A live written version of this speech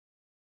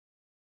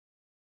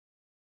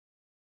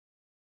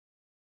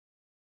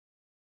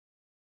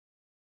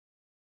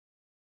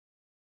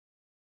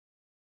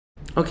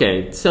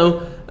Okay,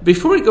 so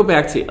before we go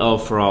back to the L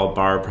for all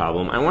bar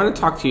problem, I want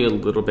to talk to you a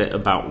little bit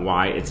about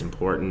why it's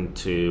important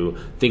to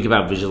think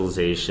about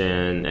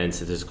visualization and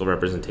statistical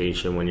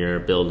representation when you're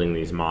building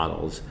these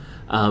models.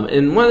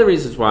 And one of the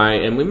reasons why,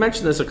 and we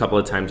mentioned this a couple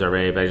of times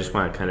already, but I just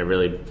want to kind of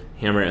really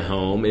hammer it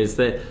home, is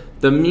that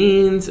the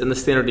means and the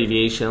standard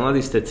deviation, a lot of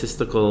these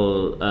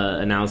statistical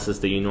analysis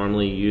that you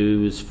normally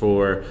use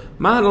for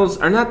models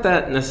are not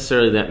that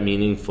necessarily that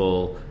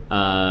meaningful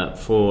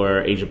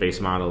for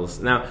agent-based models.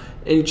 Now,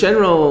 in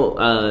general,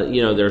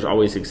 there's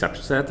always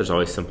exceptions to that. There's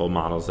always simple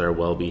models that are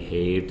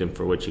well-behaved and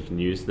for which you can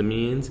use the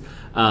means.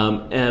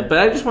 But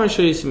I just want to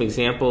show you some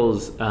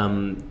examples.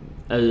 And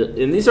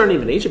these aren't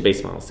even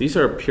agent-based models. These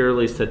are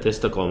purely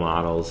statistical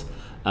models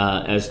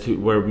as to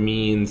where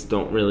means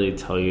don't really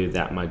tell you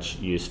that much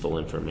useful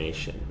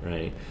information,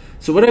 right?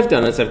 So what I've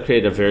done is I've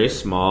created a very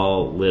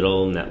small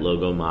little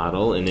NetLogo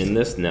model, and in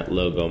this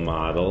NetLogo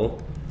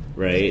model,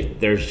 right,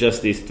 there's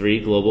just these three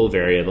global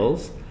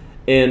variables,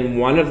 and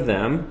one of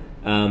them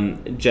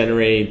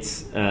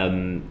generates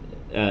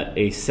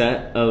a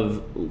set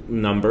of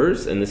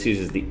numbers, and this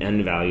uses the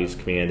nValues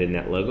command in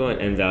NetLogo,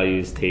 and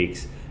nValues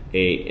takes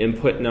a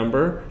input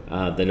number,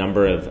 the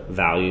number of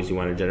values you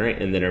want to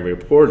generate, and then a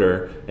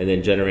reporter, and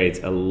then generates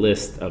a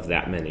list of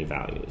that many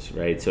values,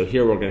 right? So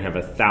here we're going to have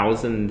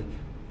 1,000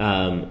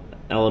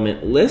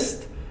 element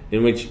list,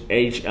 in which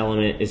each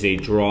element is a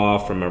draw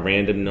from a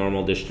random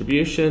normal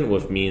distribution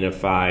with mean of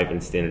 5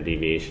 and standard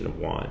deviation of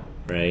 1,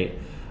 right?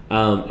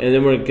 And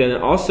then we're going to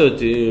also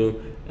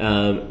do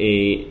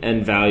a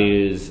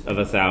nValues of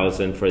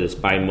 1,000 for this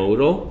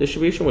bimodal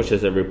distribution, which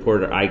is a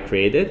reporter I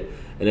created.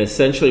 And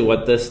essentially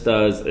what this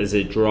does is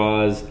it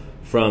draws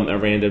from a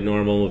random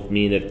normal with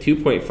mean of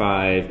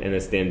 2.5 and a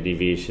standard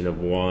deviation of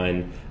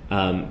 1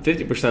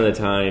 50% of the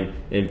time,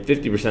 and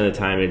 50% of the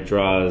time it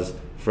draws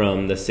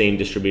from the same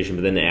distribution,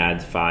 but then it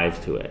adds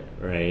 5 to it,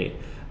 right?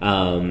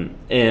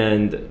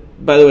 And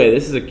by the way,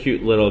 this is a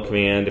cute little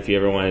command if you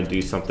ever want to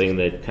do something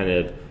that kind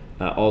of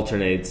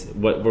alternates.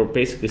 What we're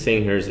basically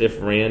saying here is if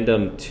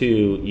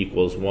random2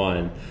 equals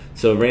 1.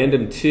 So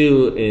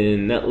random2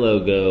 in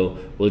NetLogo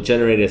will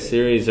generate a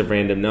series of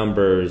random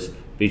numbers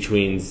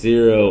between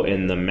 0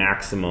 and the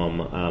maximum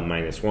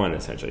minus 1,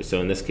 essentially. So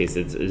in this case,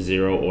 it's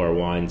 0 or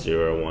 1,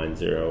 0, 1,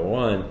 0,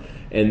 1.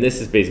 And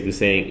this is basically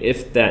saying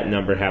if that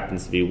number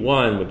happens to be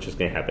 1, which is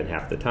going to happen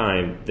half the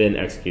time, then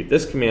execute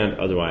this command,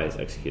 otherwise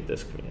execute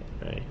this command,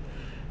 right?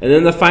 And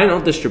then the final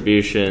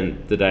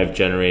distribution that I've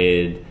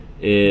generated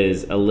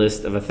is a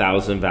list of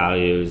 1,000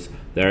 values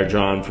that are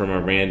drawn from a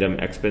random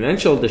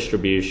exponential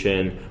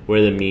distribution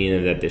where the mean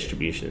of that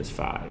distribution is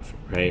 5,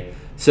 right?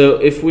 So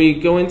if we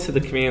go into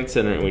the command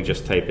center and we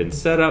just type in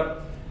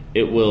setup,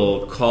 it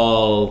will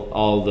call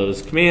all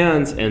those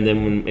commands, and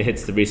then when it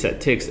hits the reset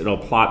ticks, it'll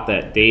plot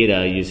that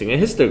data using a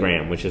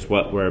histogram, which is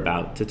what we're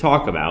about to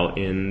talk about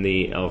in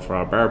the L for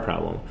R bar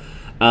problem.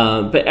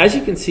 But as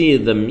you can see,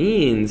 the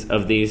means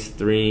of these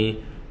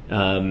three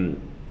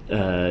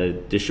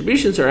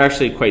distributions are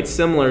actually quite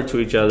similar to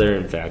each other.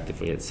 In fact,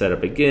 if we hit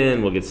setup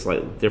again, we'll get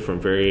slightly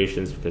different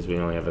variations because we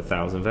only have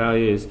 1,000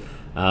 values.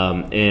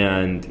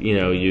 And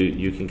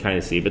you can kind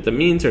of see, but the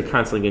means are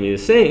constantly going to be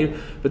the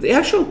same, but the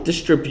actual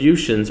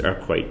distributions are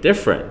quite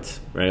different,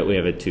 right? We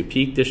have a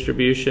 2-peak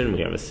distribution,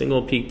 we have a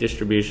single peak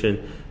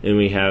distribution, and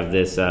we have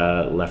this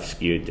left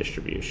skewed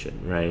distribution,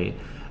 right?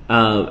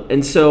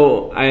 And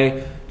so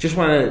I just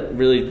want to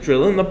really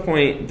drill in the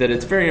point that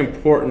it's very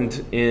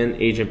important in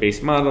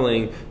agent-based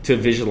modeling to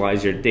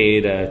visualize your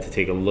data, to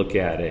take a look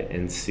at it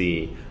and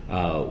see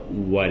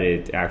what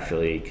it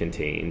actually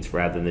contains,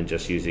 rather than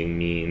just using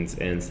means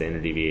and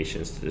standard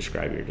deviations to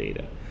describe your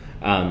data.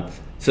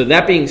 So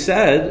that being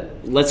said,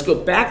 let's go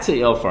back to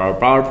the L for R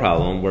bar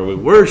problem where we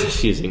were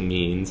just using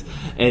means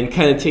and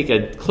kind of take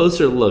a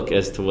closer look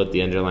as to what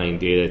the underlying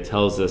data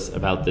tells us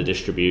about the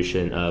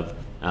distribution of,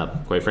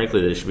 quite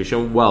frankly, the distribution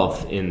of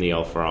wealth in the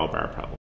L for R bar problem.